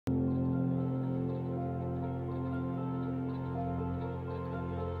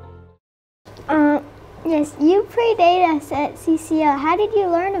Yes, you predate us at CCO. How did you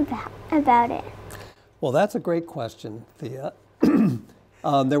learn about it? Well, that's a great question, Thea.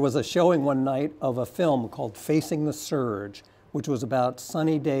 There was a showing one night of a film called Facing the Surge, which was about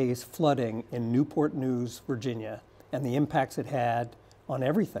sunny days flooding in Newport News, Virginia, and the impacts it had on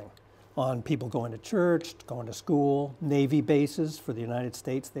everything, on people going to church, going to school, Navy bases for the United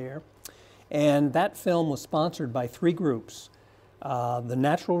States there. And that film was sponsored by 3 groups. The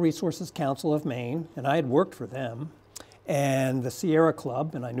Natural Resources Council of Maine, and I had worked for them, and the Sierra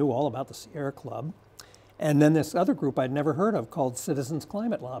Club, and I knew all about the Sierra Club, and then this other group I'd never heard of called Citizens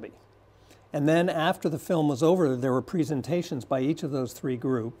Climate Lobby. And then after the film was over, there were presentations by each of those 3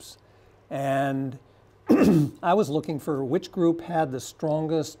 groups, and I was looking for which group had the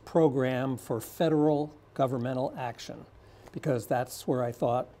strongest program for federal governmental action, because that's where I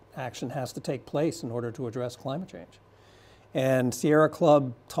thought action has to take place in order to address climate change. And Sierra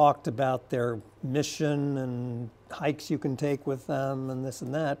Club talked about their mission and hikes you can take with them and this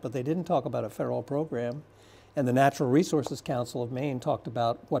and that, but they didn't talk about a federal program. And the Natural Resources Council of Maine talked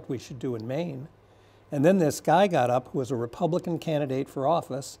about what we should do in Maine. And then this guy got up who was a Republican candidate for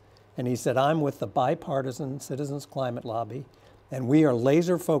office, and he said, I'm with the bipartisan Citizens Climate Lobby, and we are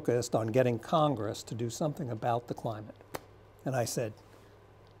laser focused on getting Congress to do something about the climate. And I said,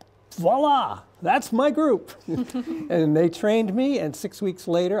 voila, that's my group. And they trained me, and 6 weeks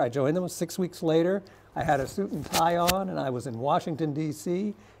later, I joined them. 6 weeks later, I had a suit and tie on, and I was in Washington,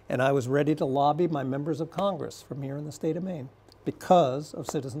 D.C., and I was ready to lobby my members of Congress from here in the state of Maine because of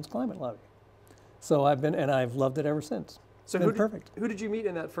Citizens Climate Lobby. So I've loved it ever since. So who did you meet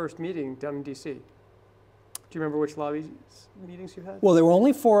in that first meeting down in D.C.? Do you remember which lobby meetings you had? Well, there were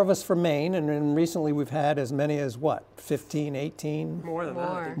only 4 of us from Maine, and then recently we've had as many as, what, 15, 18? More than that,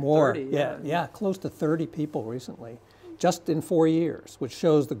 I think. More, 30, yeah, close to 30 people recently, just in 4 years, which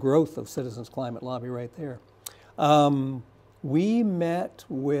shows the growth of Citizens Climate Lobby right there. We met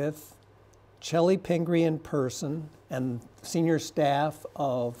with Chellie Pingree in person and senior staff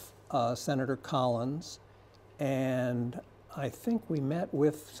of Senator Collins, and I think we met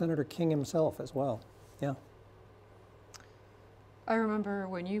with Senator King himself as well, yeah. I remember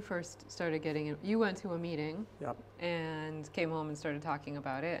when you first started getting it, you went to a meeting. Yep. And came home and started talking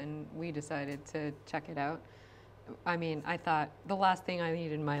about it, and we decided to check it out. I mean, I thought the last thing I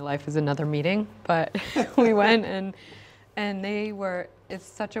need in my life is another meeting, but we went, and it's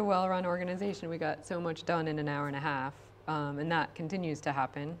such a well-run organization. We got so much done in an hour and a half, and that continues to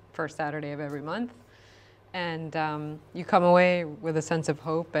happen first Saturday of every month. And you come away with a sense of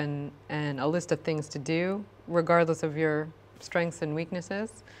hope and a list of things to do, regardless of your strengths and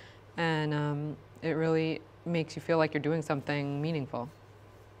weaknesses, and it really makes you feel like you're doing something meaningful.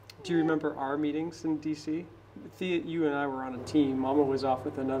 Do you remember our meetings in D.C.? Thea, you and I were on a team. Mama was off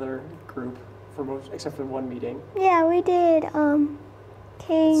with another group for except for one meeting. Yeah, we did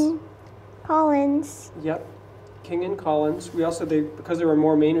King, Collins. Yep, King and Collins. We also, because there were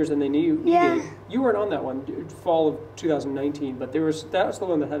more Mainers than they needed. You weren't on that one, fall of 2019, but that was the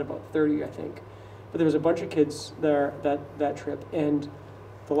one that had about 30, I think. But there was a bunch of kids there that trip, and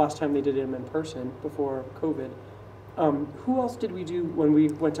the last time they did it in person before COVID. Who else did we do when we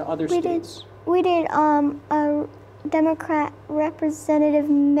went to other states? We did a Democrat Representative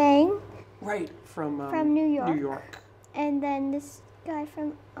Meng. Right, from New York. New York. And then this guy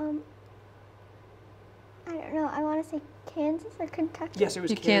from I don't know. I want to say Kansas or Kentucky. Yes, it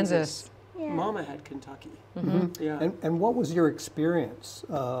was Kansas. Yeah. Mama had Kentucky. Mm-hmm. Yeah. And what was your experience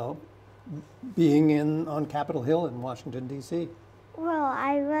being on Capitol Hill in Washington, D.C.? Well,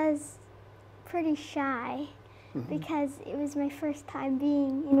 I was pretty shy because it was my first time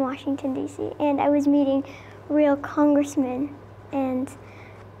being in Washington, D.C., and I was meeting real congressmen and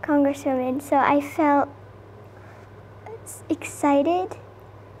congresswomen, so I felt excited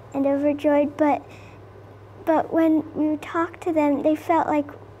and overjoyed, but when we talked to them, they felt like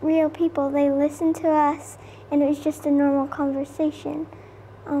real people. They listened to us, and it was just a normal conversation.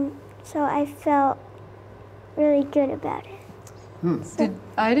 So I felt really good about it. So,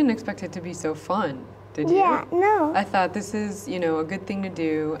 I didn't expect it to be so fun, did you? Yeah, no. I thought this is, a good thing to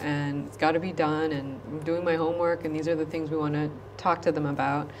do, and it's got to be done, and I'm doing my homework, and these are the things we want to talk to them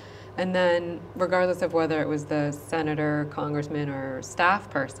about. And then, regardless of whether it was the senator, congressman, or staff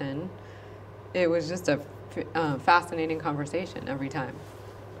person, it was just a fascinating conversation every time.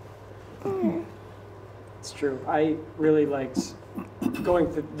 It's true. I really liked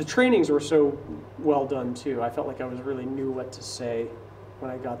going through, the trainings were so well done too. I felt like I really knew what to say when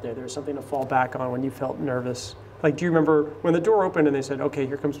I got there. There was something to fall back on when you felt nervous. Like, do you remember when the door opened and they said, okay,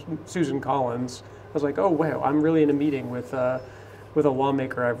 here comes Susan Collins? I was like, oh wow, I'm really in a meeting with a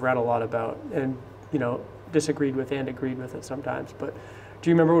lawmaker I've read a lot about. And disagreed with and agreed with it sometimes. But do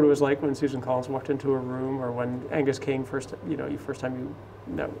you remember what it was like when Susan Collins walked into a room, or when Angus King first time you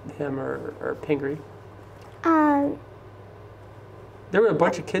met him, or Pingree? There were a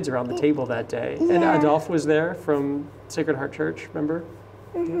bunch of kids around the table that day, and Adolphe was there from Sacred Heart Church. Remember?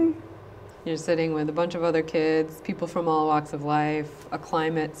 Mm-hmm. You're sitting with a bunch of other kids, people from all walks of life, a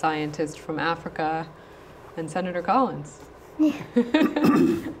climate scientist from Africa, and Senator Collins. Yeah.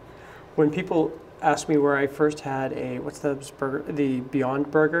 When people ask me where I first had what's the burger, the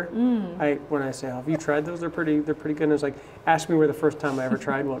Beyond Burger, when I say, have you tried those? They're pretty good. And it's like, ask me where the first time I ever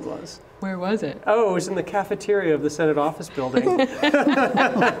tried one was. Where was it? Oh, it was in the cafeteria of the Senate office building.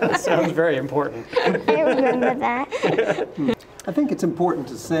 Sounds very important. I remember that. I think it's important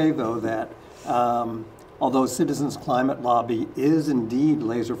to say, though, that although Citizens Climate Lobby is indeed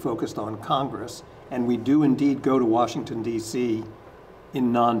laser focused on Congress, and we do indeed go to Washington, D.C.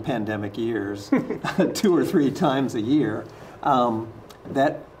 in non-pandemic years 2 or 3 times a year,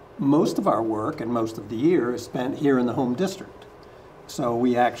 that most of our work and most of the year is spent here in the home district. So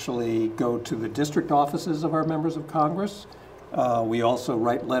we actually go to the district offices of our members of Congress. We also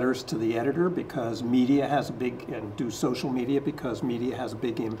write letters to the editor because media has and do social media because media has a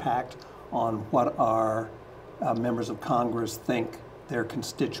big impact on what our members of Congress think their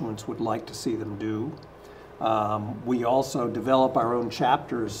constituents would like to see them do. We also develop our own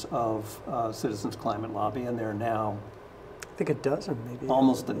chapters of Citizens Climate Lobby, and there are now, I think, a dozen, maybe.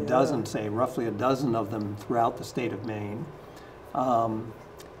 Almost a dozen, roughly a dozen of them throughout the state of Maine.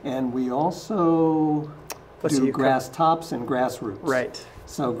 And we also do grass tops and grassroots. Right.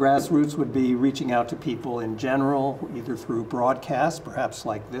 So grassroots would be reaching out to people in general, either through broadcasts, perhaps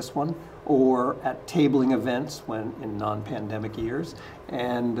like this one, or at tabling events in non-pandemic years.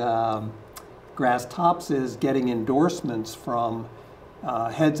 And grass tops is getting endorsements from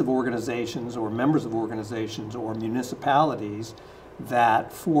heads of organizations or members of organizations or municipalities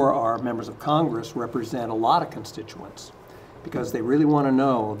that, for our members of Congress, represent a lot of constituents, because they really want to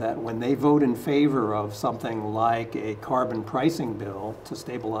know that when they vote in favor of something like a carbon pricing bill to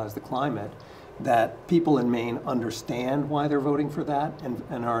stabilize the climate, that people in Maine understand why they're voting for that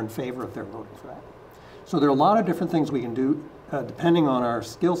and are in favor of their voting for that. So there are a lot of different things we can do depending on our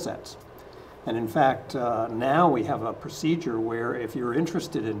skill sets. And in fact, now we have a procedure where if you're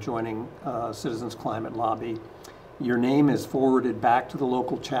interested in joining Citizens Climate Lobby, your name is forwarded back to the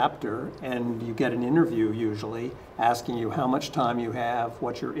local chapter, and you get an interview usually asking you how much time you have,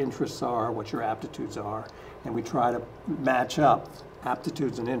 what your interests are, what your aptitudes are, and we try to match up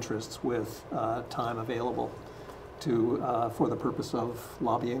aptitudes and interests with time available for the purpose of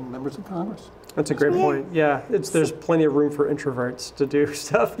lobbying members of Congress. That's a great point. Yeah, there's plenty of room for introverts to do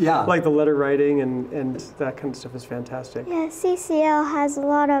stuff. Yeah. Like the letter writing and that kind of stuff is fantastic. Yeah, CCL has a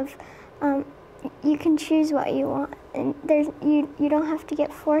lot of, you can choose what you want, and you don't have to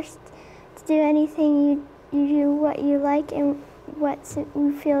get forced to do anything. You do what you like and what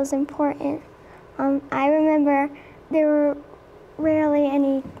you feel is important. I remember there were rarely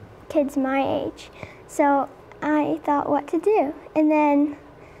any kids my age, so I thought what to do. And then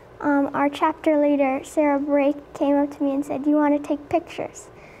our chapter leader, Sarah Brake, came up to me and said, "You want to take pictures?"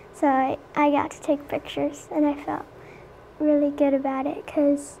 So I got to take pictures, and I felt really good about it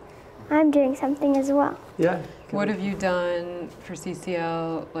because I'm doing something as well. Yeah. What have you done for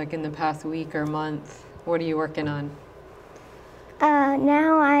CCL, like in the past week or month? What are you working on?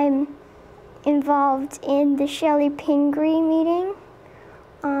 Now I'm involved in the Shelley Pingree meeting.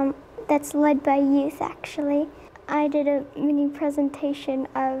 That's led by youth, actually. I did a mini presentation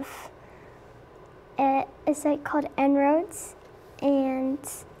of a site called En-ROADS, and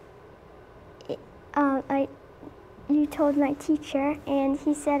you told my teacher, and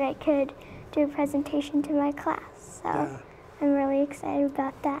he said I could do a presentation to my class. So yeah. I'm really excited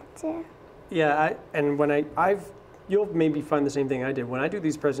about that too. Yeah, you'll maybe find the same thing I did. When I do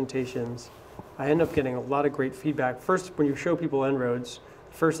these presentations, I end up getting a lot of great feedback. First, when you show people En-ROADS,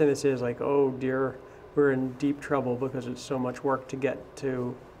 the first thing they say is like, "Oh dear, we're in deep trouble because it's so much work to get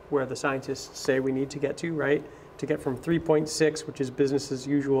to where the scientists say we need to get to, right? To get from 3.6, which is business as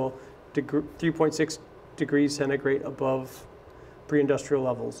usual, to 3.6 degrees centigrade above pre-industrial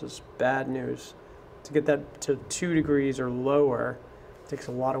levels is bad news. To get that to 2 degrees or lower takes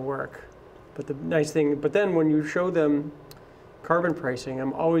a lot of work. But the nice thing, but then when you show them carbon pricing,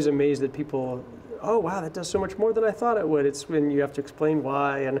 I'm always amazed that people, "Oh wow, that does so much more than I thought it would." It's when you have to explain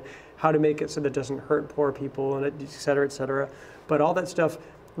why and how to make it so that it doesn't hurt poor people, and et cetera, et cetera. But all that stuff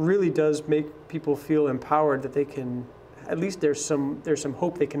really does make people feel empowered that they can, at least there's some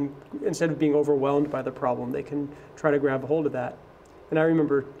hope. They can, instead of being overwhelmed by the problem, they can try to grab a hold of that. And I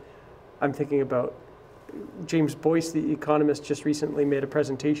remember I'm thinking about James Boyce, the economist, just recently made a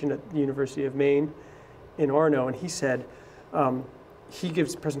presentation at the University of Maine in Orono, and he said he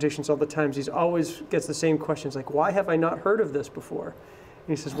gives presentations all the time. He always gets the same questions like, why have I not heard of this before?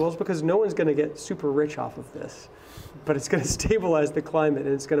 And he says, well, it's because no one's going to get super rich off of this, but it's going to stabilize the climate,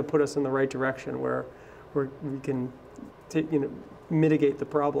 and it's going to put us in the right direction where we can mitigate the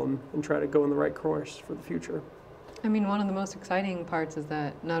problem and try to go in the right course for the future. I mean, one of the most exciting parts is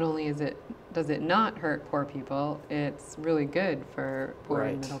that not only does it not hurt poor people, it's really good for poor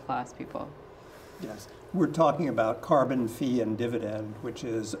and middle class people. Yes. We're talking about carbon fee and dividend, which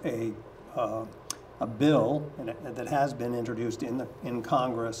is a bill that has been introduced in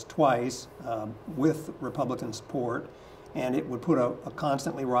Congress twice with Republican support, and it would put a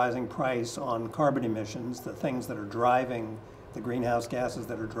constantly rising price on carbon emissions, the things that are driving the greenhouse gases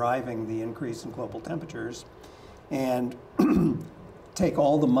that are driving the increase in global temperatures, and take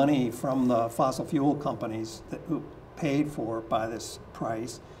all the money from the fossil fuel companies who paid for by this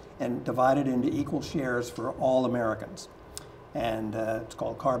price and divide it into equal shares for all Americans. And it's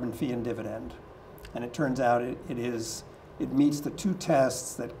called carbon fee and dividend. And it turns out it meets the two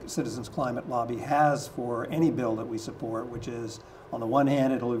tests that Citizens Climate Lobby has for any bill that we support, which is, on the one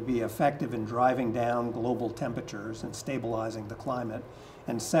hand, it'll be effective in driving down global temperatures and stabilizing the climate.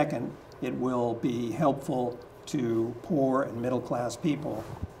 And second, it will be helpful to poor and middle class people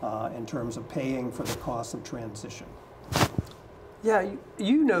in terms of paying for the cost of transition. Yeah,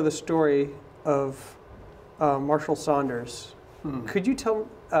 you know the story of Marshall Saunders. Could you tell,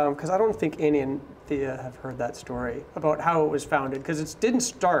 because I don't think Annie and Thea have heard that story, about how it was founded, because it didn't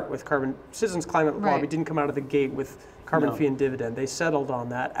start with Citizens Climate Lobby didn't come out of the gate with carbon fee and dividend. They settled on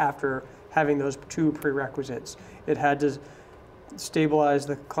that after having those two prerequisites. It had to stabilize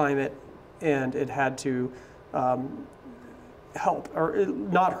the climate, and it had to help, or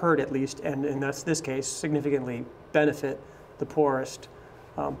not hurt at least, and in this case, significantly benefit the poorest.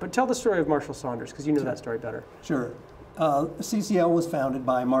 But tell the story of Marshall Saunders, because you know that story better. Sure. CCL was founded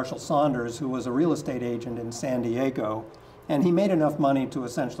by Marshall Saunders, who was a real estate agent in San Diego, and he made enough money to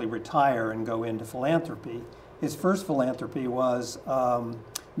essentially retire and go into philanthropy. His first philanthropy was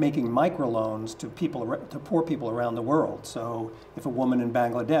making microloans to poor people around the world. So if a woman in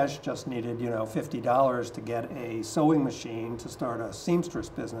Bangladesh just needed, $50 to get a sewing machine to start a seamstress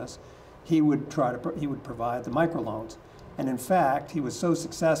business, he would provide the microloans. And in fact, he was so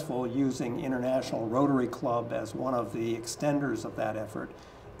successful using International Rotary Club as one of the extenders of that effort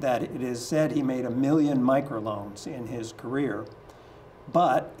that it is said he made 1 million microloans in his career.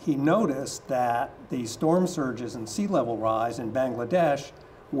 But he noticed that the storm surges and sea level rise in Bangladesh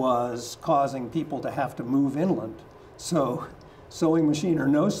was causing people to have to move inland. So sewing machine or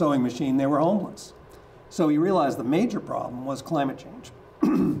no sewing machine, they were homeless. So he realized the major problem was climate change.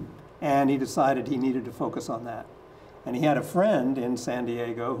 And he decided he needed to focus on that. And he had a friend in San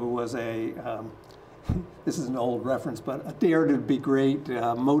Diego who was this is an old reference, but a dare to be great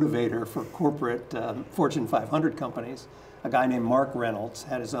motivator for corporate Fortune 500 companies. A guy named Mark Reynolds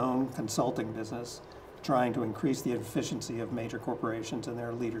had his own consulting business trying to increase the efficiency of major corporations and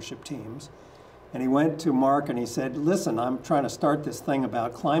their leadership teams. And he went to Mark and he said, listen, I'm trying to start this thing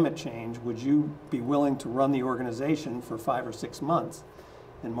about climate change. Would you be willing to run the organization for 5 or 6 months?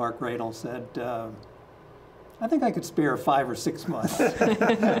 And Mark Reynolds said, I think I could spare 5 or 6 months.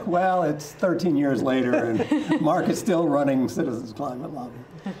 Well, it's 13 years later, and Mark is still running Citizens Climate Lobby.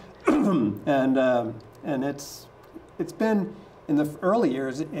 And it's been, in the early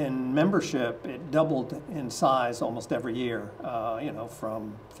years, in membership, it doubled in size almost every year,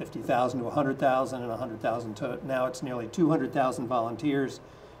 from 50,000 to 100,000 and 100,000 to now it's nearly 200,000 volunteers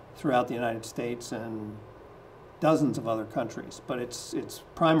throughout the United States and dozens of other countries. But its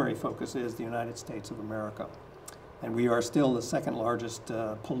primary focus is the United States of America. And we are still the second largest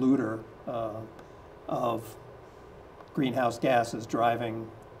polluter of greenhouse gases driving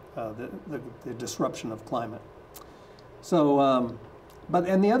the disruption of climate. So,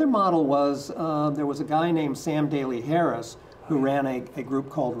 and the other model was, there was a guy named Sam Daly Harris who ran a group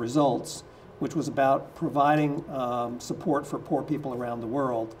called Results, which was about providing support for poor people around the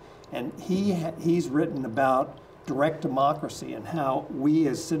world. And he's written about direct democracy and how we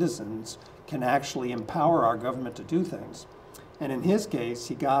as citizens can actually empower our government to do things. And in his case,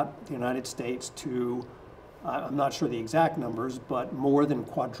 he got the United States to, I'm not sure the exact numbers, but more than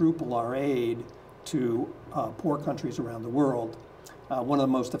quadruple our aid to poor countries around the world, one of the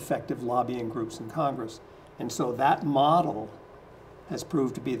most effective lobbying groups in Congress. And so that model has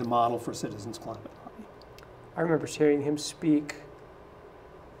proved to be the model for Citizens Climate Lobby. I remember hearing him speak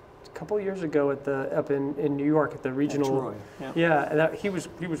couple of years ago at up in New York at the regional. Troy, yeah. Yeah, and he was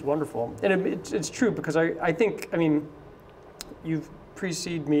wonderful, and it's true because I think, I mean, you've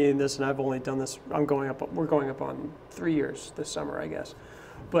preceded me in this, and I've only done this. We're going up on 3 years this summer, I guess,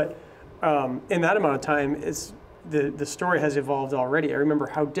 but in that amount of time, the story has evolved already. I remember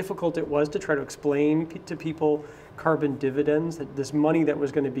how difficult it was to try to explain to people carbon dividends, that this money that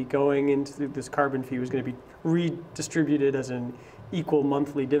was going to be going into this carbon fee was going to be redistributed as an equal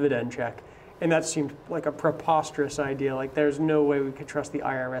monthly dividend check. And that seemed like a preposterous idea. Like there's no way we could trust the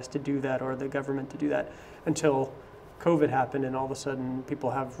IRS to do that or the government to do that until COVID happened, and all of a sudden people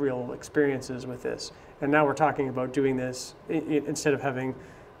have real experiences with this. And now we're talking about doing this instead of having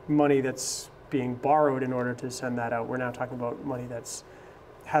money that's being borrowed in order to send that out. We're now talking about money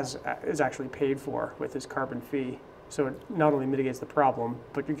is actually paid for with this carbon fee. So it not only mitigates the problem,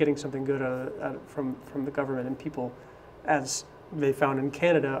 but you're getting something good from the government, and people, as they found in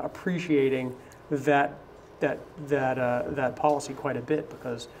Canada, appreciating that policy quite a bit,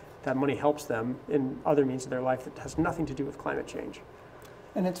 because that money helps them in other means of their life that has nothing to do with climate change.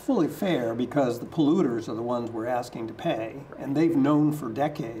 And it's fully fair because the polluters are the ones we're asking to pay, and they've known for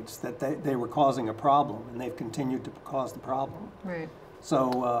decades that they were causing a problem, and they've continued to cause the problem. Right.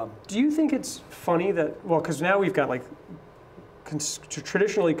 So, do you think it's funny that, well, because now we've got like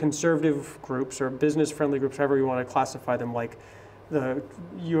traditionally conservative groups or business-friendly groups, however you want to classify them, like the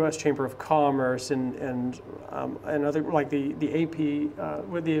U.S. Chamber of Commerce and other, like the AP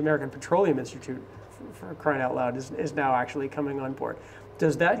with the American Petroleum Institute, for crying out loud, is now actually coming on board.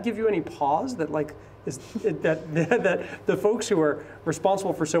 Does that give you any pause that like that the folks who are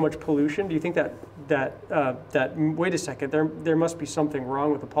responsible for so much pollution, do you think that wait a second, there must be something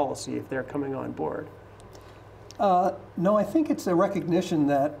wrong with the policy if they're coming on board? No, I think it's a recognition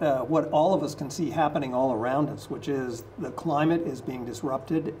that what all of us can see happening all around us, which is the climate is being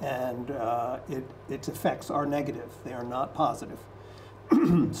disrupted, and its effects are negative. They are not positive.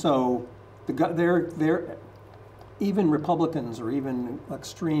 So even Republicans or even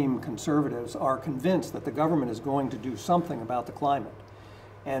extreme conservatives are convinced that the government is going to do something about the climate.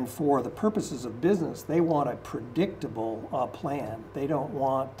 And for the purposes of business, they want a predictable plan. They don't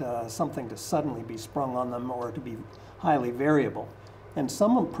want something to suddenly be sprung on them or to be highly variable. And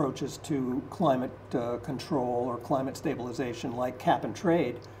some approaches to climate control or climate stabilization, like cap and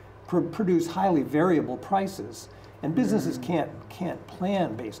trade, produce highly variable prices. And businesses can't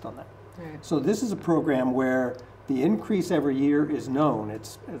plan based on that. Right. So this is a program where the increase every year is known.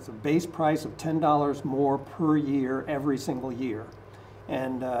 It's a base price of $10 more per year every single year,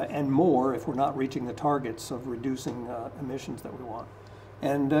 and more if we're not reaching the targets of reducing emissions that we want.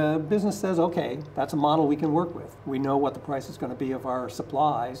 And business says, okay, that's a model we can work with. We know what the price is going to be of our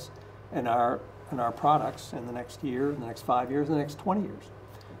supplies and our products in the next year, in the next 5 years, in the next 20 years.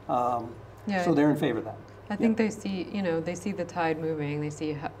 So they're in favor of that. I think they see, they see the tide moving. They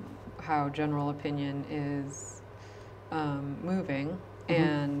see how general opinion is moving,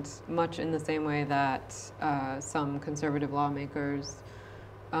 and much in the same way that some conservative lawmakers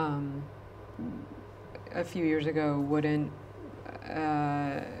a few years ago wouldn't,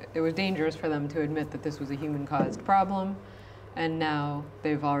 it was dangerous for them to admit that this was a human-caused problem, and now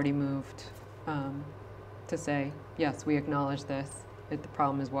they've already moved to say, yes, we acknowledge this. The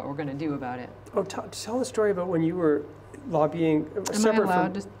problem is what we're going to do about it. Oh, tell the story about when you were lobbying. Am I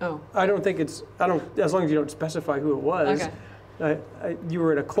allowed to? Oh. I don't think it's, as long as you don't specify who it was. Okay. You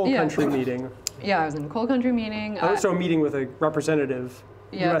were at a coal country meeting. Yeah, I was in a coal country meeting. So a meeting with a representative,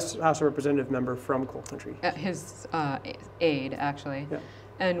 Yeah. U.S. House of Representative member from coal country. His aide, actually. Yeah.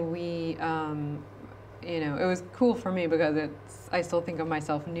 And we, it was cool for me because I still think of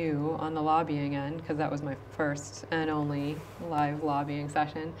myself new on the lobbying end, because that was my first and only live lobbying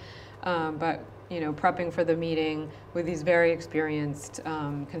session. But prepping for the meeting with these very experienced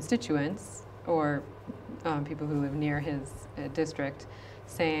constituents or people who live near his district,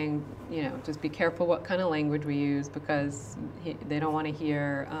 saying, just be careful what kind of language we use, because they don't want to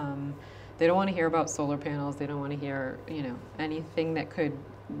hear, about solar panels. They don't want to hear, anything that could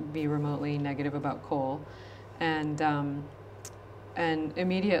be remotely negative about coal, and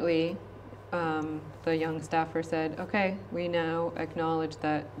immediately. The young staffer said, okay, we now acknowledge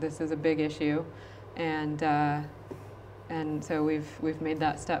that this is a big issue, and so we've made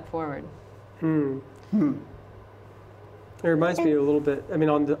that step forward. It reminds me a little bit,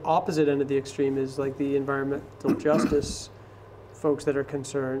 on the opposite end of the extreme is like the environmental justice folks that are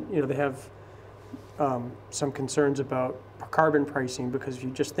concerned, they have some concerns about carbon pricing, because if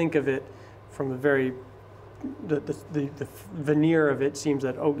you just think of it from the veneer of it seems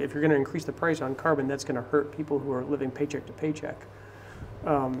that, if you're going to increase the price on carbon, that's going to hurt people who are living paycheck to paycheck.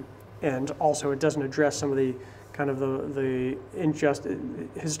 and also it doesn't address some of the kind of the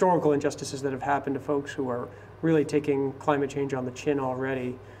historical injustices that have happened to folks who are really taking climate change on the chin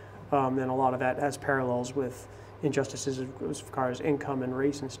already. And a lot of that has parallels with injustices as far as income and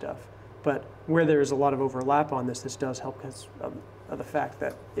race and stuff. But where there's a lot of overlap on this does help because of the fact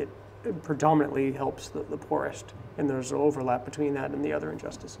that it predominantly helps the poorest, and there's an overlap between that and the other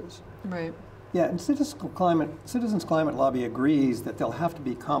injustices. Right. Yeah, and Citizens Climate Lobby agrees that there'll have to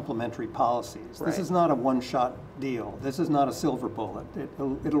be complementary policies. Right. This is not a one-shot deal. This is not a silver bullet.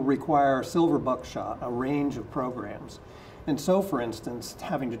 It'll require a silver buckshot, a range of programs. And so, for instance,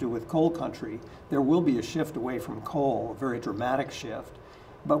 having to do with coal country, there will be a shift away from coal, a very dramatic shift.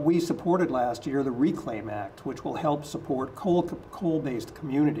 But we supported last year the Reclaim Act, which will help support coal-based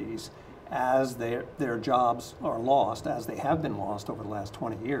communities as their jobs are lost, as they have been lost over the last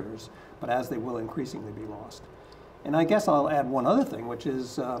 20 years, but as they will increasingly be lost. And I guess I'll add one other thing, which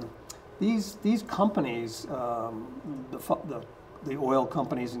is these companies, the oil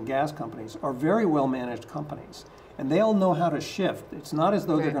companies and gas companies, are very well managed companies. And they'll know how to shift. It's not as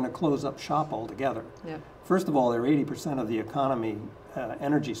though they're going to close up shop altogether. Yep. First of all, they're 80% of the economy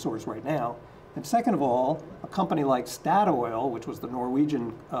energy source right now. And second of all, a company like Statoil, which was the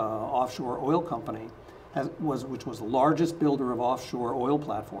Norwegian offshore oil company, which was the largest builder of offshore oil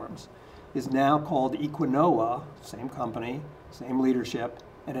platforms, is now called Equinor, same company, same leadership,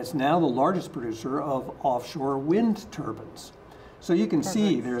 and it's now the largest producer of offshore wind turbines. So you can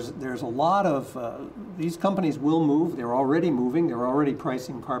see there's a lot of, these companies will move, they're already moving, they're already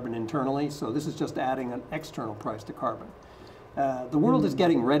pricing carbon internally, so this is just adding an external price to carbon. The world is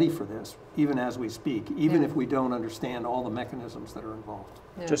getting ready for this, even as we speak, even if we don't understand all the mechanisms that are involved.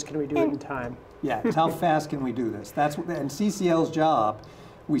 Yeah. Just can we do it in time? Yeah, it's how fast can we do this? And CCL's job,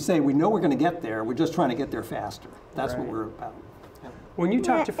 we say we know we're going to get there, we're just trying to get there faster. That's what we're about. When you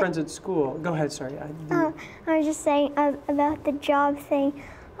talk to friends at school, go ahead, sorry. I was just saying about the job thing.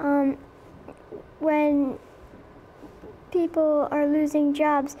 When people are losing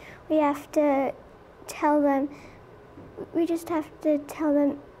jobs, we have to tell them, the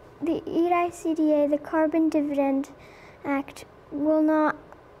EICDA, the Carbon Dividend Act, will not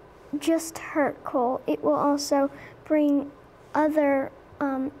just hurt coal, it will also bring other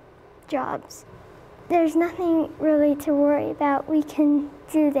jobs. There's nothing really to worry about. We can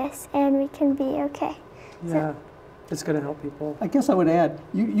do this and we can be okay. Yeah, it's going to help people. I guess I would add,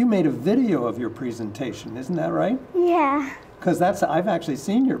 you made a video of your presentation, isn't that right? Yeah. Because I've actually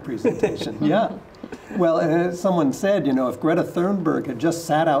seen your presentation, yeah. Well, as someone said, you know, if Greta Thunberg had just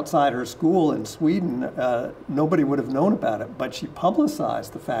sat outside her school in Sweden, nobody would have known about it. But she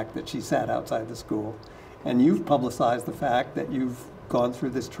publicized the fact that she sat outside the school. And you've publicized the fact that you've gone through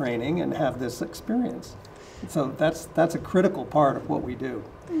this training and have this experience. So that's a critical part of what we do.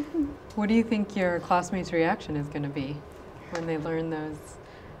 Mm-hmm. What do you think your classmates' reaction is going to be when they learn those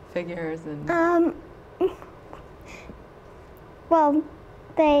figures? And Well,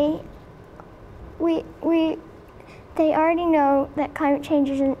 they already know that climate change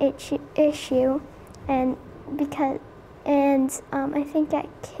is an issue, and I think at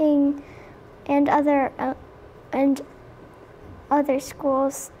King and other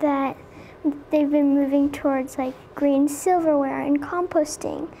schools that they've been moving towards like green silverware and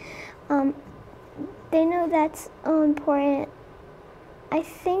composting. They know that's important. I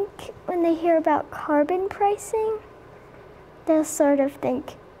think when they hear about carbon pricing, they'll sort of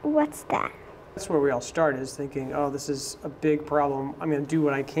think, what's that? That's where we all start, is thinking, oh, this is a big problem. I'm going to do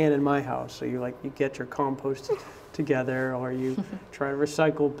what I can in my house. So you get your compost together, or you try to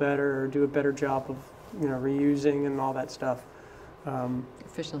recycle better, or do a better job of reusing and all that stuff.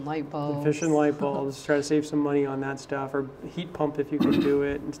 Efficient light bulbs. Efficient light bulbs. Try to save some money on that stuff, or heat pump if you can do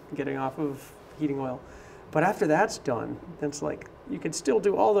it, and getting off of heating oil. But after that's done, that's like you can still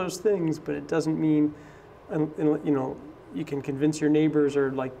do all those things, but it doesn't mean, you can convince your neighbors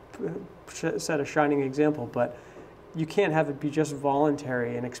or like set a shining example, but you can't have it be just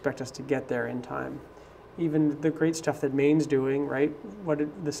voluntary and expect us to get there in time. Even the great stuff that Maine's doing, right?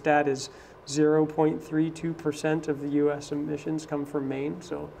 The stat is 0.32% of the U.S. emissions come from Maine.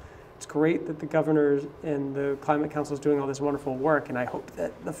 So it's great that the governors and the Climate Council is doing all this wonderful work, and I hope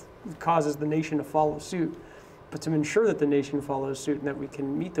that causes the nation to follow suit. But to ensure that the nation follows suit and that we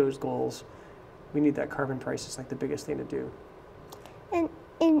can meet those goals, we need that carbon price. It's like the biggest thing to do. And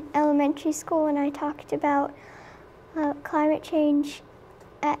in elementary school, when I talked about climate change,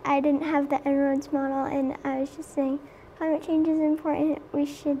 I didn't have the En-ROADS model, and I was just saying climate change is important. We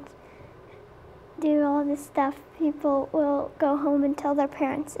should do all this stuff. People will go home and tell their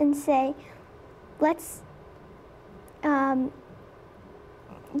parents and say, let's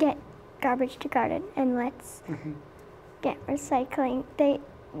get garbage to garden and let's get recycling.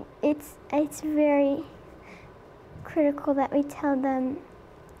 It's very critical that we tell them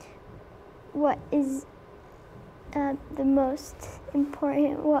what is the most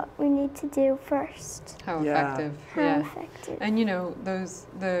important, what we need to do first. How effective. How effective. And you know,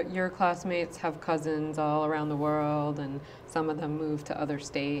 your classmates have cousins all around the world, and some of them move to other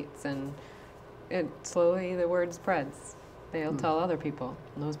states, and slowly the word spreads. They'll tell other people,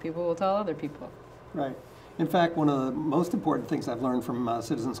 and those people will tell other people. Right. In fact, one of the most important things I've learned from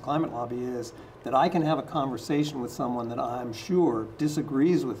Citizens Climate Lobby is that I can have a conversation with someone that I'm sure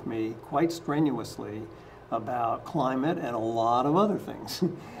disagrees with me quite strenuously about climate and a lot of other things.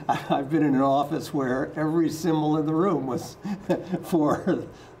 I've been in an office where every symbol in the room was for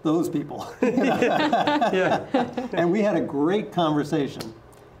those people. And we had a great conversation.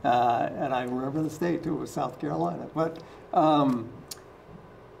 And I remember the state too, it was South Carolina. But and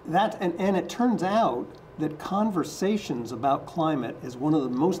it turns out that conversations about climate is one of the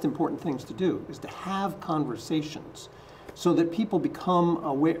most important things to do, is to have conversations so that people become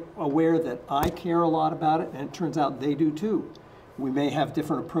aware that I care a lot about it, and it turns out they do too. We may have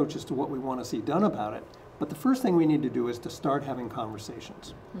different approaches to what we want to see done about it, but the first thing we need to do is to start having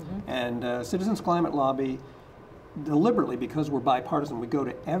conversations. And Citizens Climate Lobby, deliberately, because we're bipartisan, we go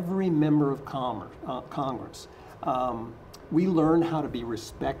to every member of Congress. We learn how to be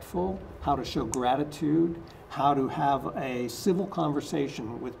respectful, how to show gratitude, how to have a civil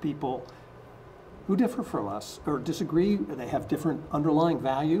conversation with people who differ from us or disagree. They have different underlying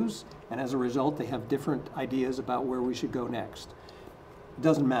values, and as a result, they have different ideas about where we should go next. It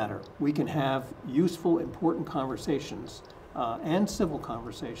doesn't matter. We can have useful, important conversations and civil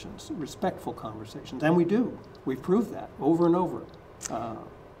conversations, respectful conversations, and we do. We've proved that over and over.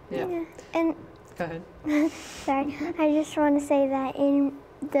 And go ahead. Sorry, I just want to say that in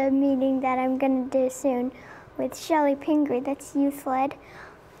the meeting that I'm going to do soon with Shelley Pingree, that's youth-led,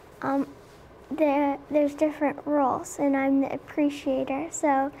 there's different roles, and I'm the appreciator.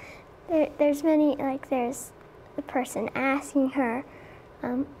 So there's many, like there's the person asking her,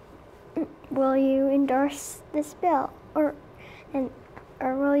 will you endorse this bill, or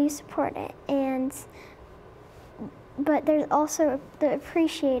will you support it? But there's also the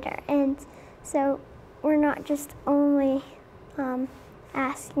appreciator, and so we're not just only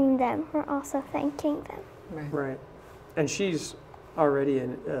asking them, we're also thanking them. Right. And she's already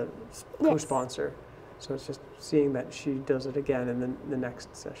a co-sponsor, so it's just seeing that she does it again in the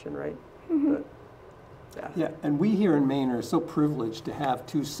next session, right? But, yeah, and we here in Maine are so privileged to have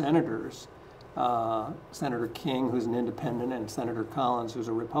two senators, Senator King, who's an independent, and Senator Collins, who's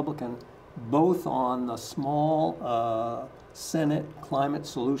a Republican, both on the small Senate Climate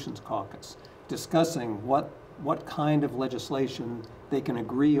Solutions Caucus, discussing what kind of legislation they can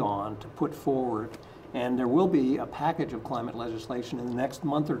agree on to put forward. And there will be a package of climate legislation in the next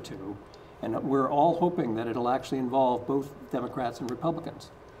month or two, and we're all hoping that it'll actually involve both Democrats and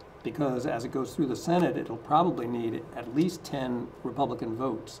Republicans, because as it goes through the Senate, it'll probably need at least 10 Republican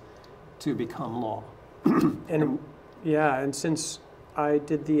votes to become law. And since I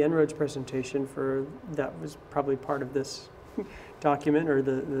did the En-ROADS presentation that was probably part of this document or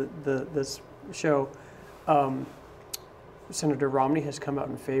this show, Senator Romney has come out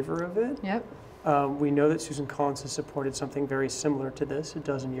in favor of it. Yep. We know that Susan Collins has supported something very similar to this a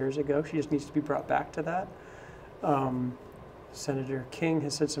dozen years ago. She just needs to be brought back to that. Senator King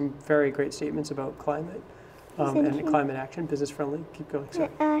has said some very great statements about climate and climate action, business friendly. Keep going.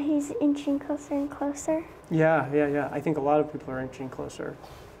 Sorry. He's inching closer and closer. Yeah. I think a lot of people are inching closer.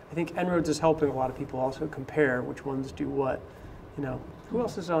 I think En-ROADS is helping a lot of people also compare which ones do what. You know, who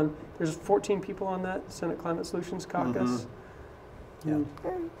else is on? There's 14 people on that Senate Climate Solutions Caucus. Yeah,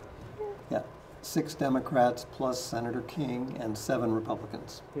 6 Democrats plus Senator King and 7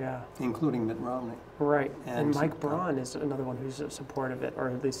 Republicans. Yeah, including Mitt Romney. Right, and Mike Braun is another one who's a supporter of it, or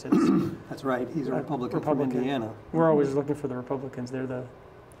at least it's. That's right. He's a Republican from Indiana. We're always looking for the Republicans. They're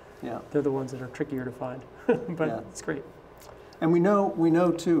the ones that are trickier to find, but it's great. And we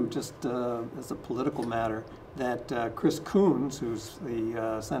know too, just as a political matter, that Chris Coons, who's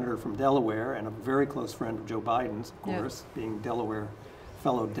the senator from Delaware and a very close friend of Joe Biden's, of course, being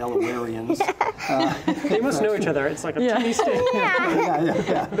fellow Delawareans. They must know each other. It's like a teeny state.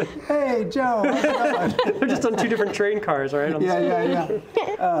 Yeah. Hey, Joe. They're just on 2 different train cars, right?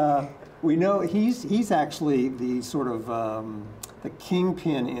 We know he's actually the sort of the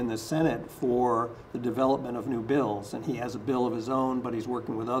kingpin in the Senate for the development of new bills, and he has a bill of his own, but he's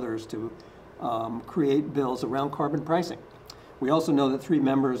working with others to create bills around carbon pricing. We also know that 3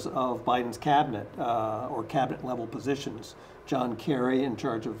 members of Biden's cabinet, or cabinet level positions, John Kerry in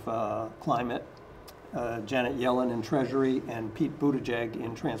charge of climate, Janet Yellen in Treasury, and Pete Buttigieg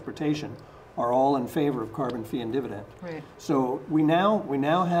in transportation are all in favor of carbon fee and dividend. Right. So we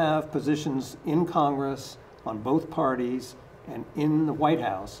now have positions in Congress on both parties and in the White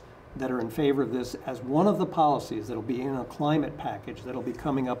House that are in favor of this as one of the policies that'll be in a climate package that'll be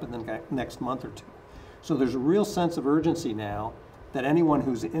coming up in the next month or two. So there's a real sense of urgency now that anyone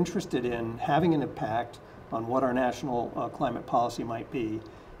who's interested in having an impact on what our national climate policy might be,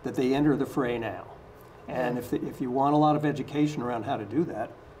 that they enter the fray now. And if you want a lot of education around how to do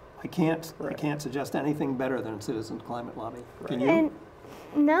that, I can't suggest anything better than Citizens Climate Lobby. Can you? And,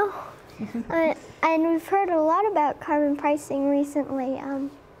 no. And we've heard a lot about carbon pricing recently.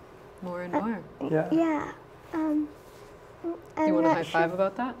 More and more. Yeah. Yeah. Do you want a high five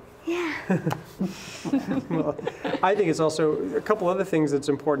about that? Yeah. Well, I think it's also a couple other things that's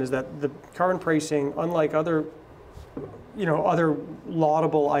important is that the carbon pricing, unlike other, other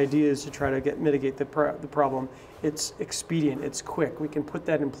laudable ideas to try to mitigate the problem, it's expedient, it's quick. We can put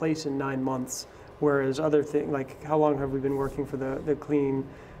that in place in 9 months, whereas other things, like how long have we been working for the clean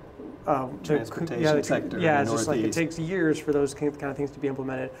transportation sector in the it's just like it Northeast. takes years for those kind of things to be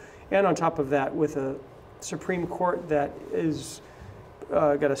implemented. And on top of that, with a Supreme Court that is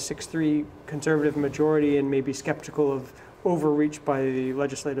got a 6-3 conservative majority and may be skeptical of overreach by the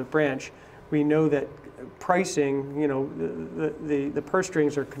legislative branch, we know that pricing, the purse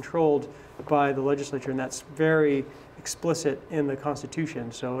strings are controlled by the legislature, and that's very explicit in the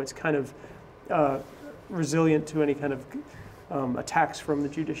Constitution. So it's kind of resilient to any kind of attacks from the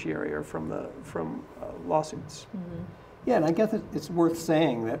judiciary or from lawsuits. Mm-hmm. Yeah, and I guess it's worth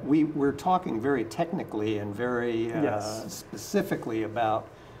saying that we're talking very technically and very Yes. specifically about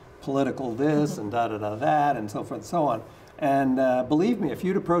political this and da-da-da that and so forth and so on. And believe me, if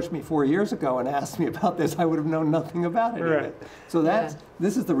you'd approached me 4 years ago and asked me about this, I would have known nothing about it. Right. So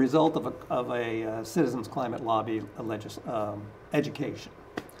this is the result of a Citizens Climate Lobby education.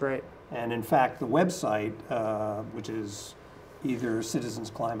 Right. And in fact, the website, which is either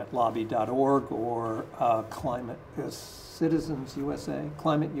citizensclimatelobby.org or Citizens USA,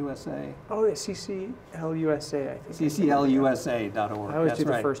 Climate USA. Oh, yeah, CCLUSA, I think. CCLUSA.org. I always That's do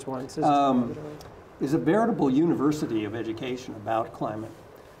the right. first one. Is a veritable university of education about climate.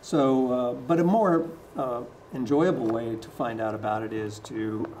 So, but a more enjoyable way to find out about it is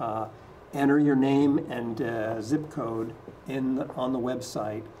to enter your name and zip code on the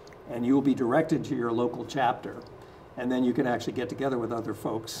website, and you will be directed to your local chapter. And then you can actually get together with other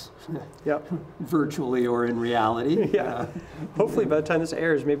folks, Yep. virtually or in reality. Yeah. Hopefully by the time this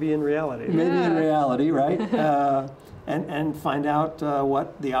airs, maybe in reality. Maybe in Yeah. reality, right? And find out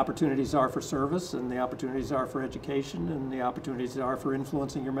what the opportunities are for service, and the opportunities are for education, and the opportunities are for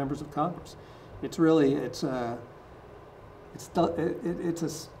influencing your members of Congress. It's really,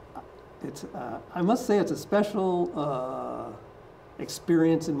 I must say it's a special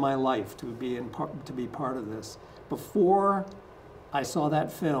experience in my life to be part of this. Before I saw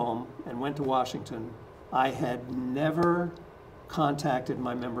that film and went to Washington, I had never contacted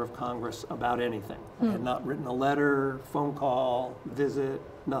my member of Congress about anything. I had not written a letter, phone call, visit,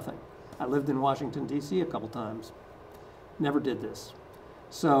 nothing. I lived in Washington, D.C. a couple times. Never did this.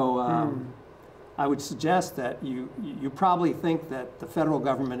 So I would suggest that you probably think that the federal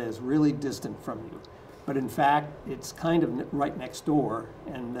government is really distant from you. But in fact, it's kind of right next door,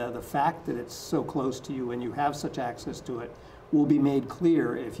 and the fact that it's so close to you and you have such access to it will be made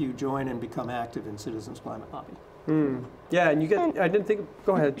clear if you join and become active in Citizens Climate Lobby. Yeah, and you get, I didn't think,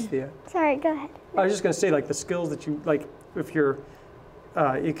 go ahead, Thea. Sorry, go ahead. I was just going to say, like, the skills that you, like, if you're,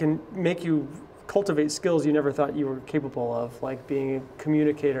 it can make you cultivate skills you never thought you were capable of, like being a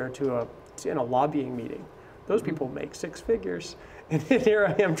communicator in a lobbying meeting. Those people make 6 figures. And here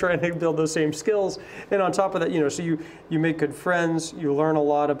I am trying to build those same skills. And on top of that, so you make good friends, you learn a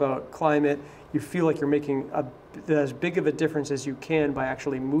lot about climate, you feel like you're making as big of a difference as you can by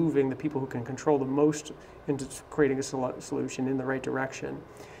actually moving the people who can control the most into creating a solution in the right direction.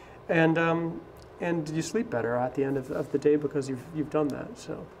 And you sleep better at the end of the day because you've done that.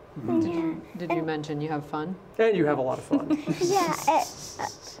 So. Did you mention you have fun? And you have a lot of fun. Yeah,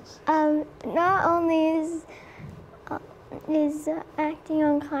 not only is acting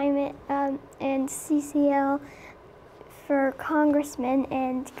on climate and CCL for congressmen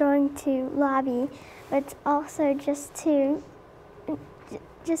and going to lobby, but it's also just to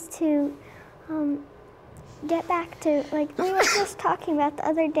get back to, like we were just talking about the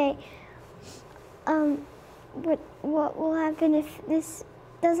other day, what will happen if this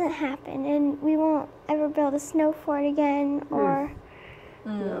doesn't happen and we won't ever build a snow fort again, or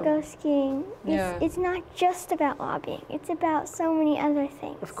go skiing. Yeah. It's not just about lobbying. It's about so many other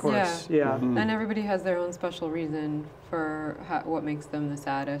things. Of course, yeah. And everybody has their own special reason for what makes them the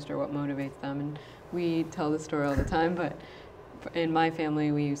saddest or what motivates them. And we tell the story all the time, but in my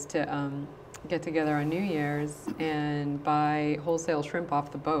family, we used to get together on New Year's and buy wholesale shrimp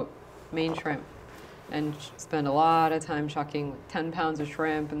off the boat, Maine shrimp, and spend a lot of time shucking 10 pounds of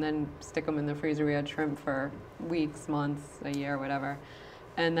shrimp and then stick them in the freezer. We had shrimp for weeks, months, a year, whatever.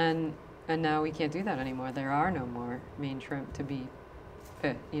 And now we can't do that anymore. There are no more Maine shrimp to be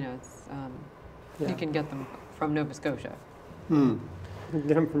fit. You know, it's you can get them from Nova Scotia. You can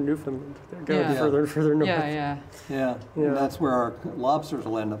get them from Newfoundland. They're going further and further north. Yeah. And that's where our lobsters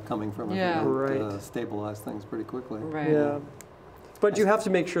will end up coming from if we don't stabilize things pretty quickly. Right. Yeah. But you have to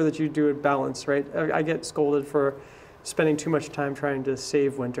make sure that you do it balanced, right? I get scolded for spending too much time trying to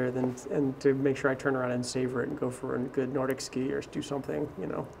save winter and to make sure I turn around and savor it and go for a good Nordic ski or do something, you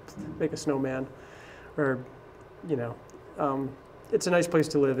know, make a snowman or, you know, it's a nice place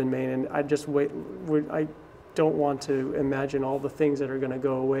to live in Maine, and I just I don't want to imagine all the things that are going to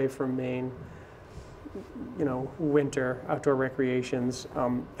go away from Maine. You know, winter, outdoor recreations,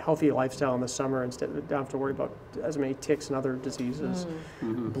 healthy lifestyle in the summer instead of don't have to worry about as many ticks and other diseases,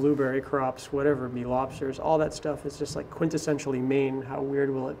 blueberry crops, whatever it be, lobsters, all that stuff is just like quintessentially Maine. How weird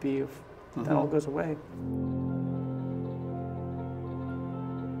will it be if that all goes away?